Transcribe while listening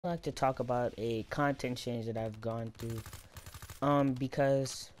I'd like to talk about a content change that I've gone through.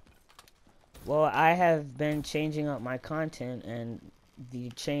 Because, well, I have been changing up my content and the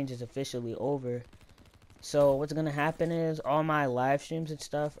change is officially over. So what's gonna happen is all my live streams and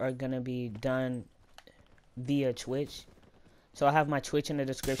stuff are gonna be done via Twitch. So I have my Twitch in the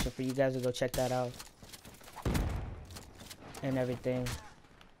description for you guys to go check that out and everything.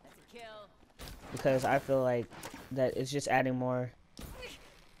 Because I feel like that it's just adding more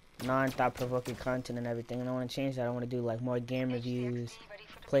non-thought-provoking content and everything, and I want to change that. I want to do like more game reviews,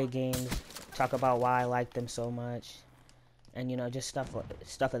 play games, talk about why I like them so much, and you know, just stuff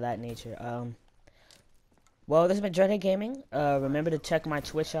of that nature. Well, this has been Dreadhead Gaming. Remember to check my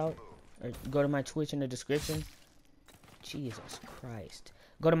Twitch out, or go to my Twitch in the description. Jesus Christ.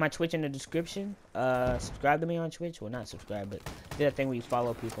 Go to my Twitch in the description. Subscribe to me on Twitch. Well, not subscribe, but do that thing where you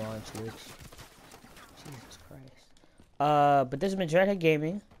follow people on Twitch. Jesus Christ. But this has been Dreadhead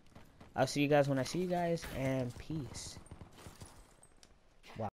Gaming. I'll see you guys when I see you guys, and peace.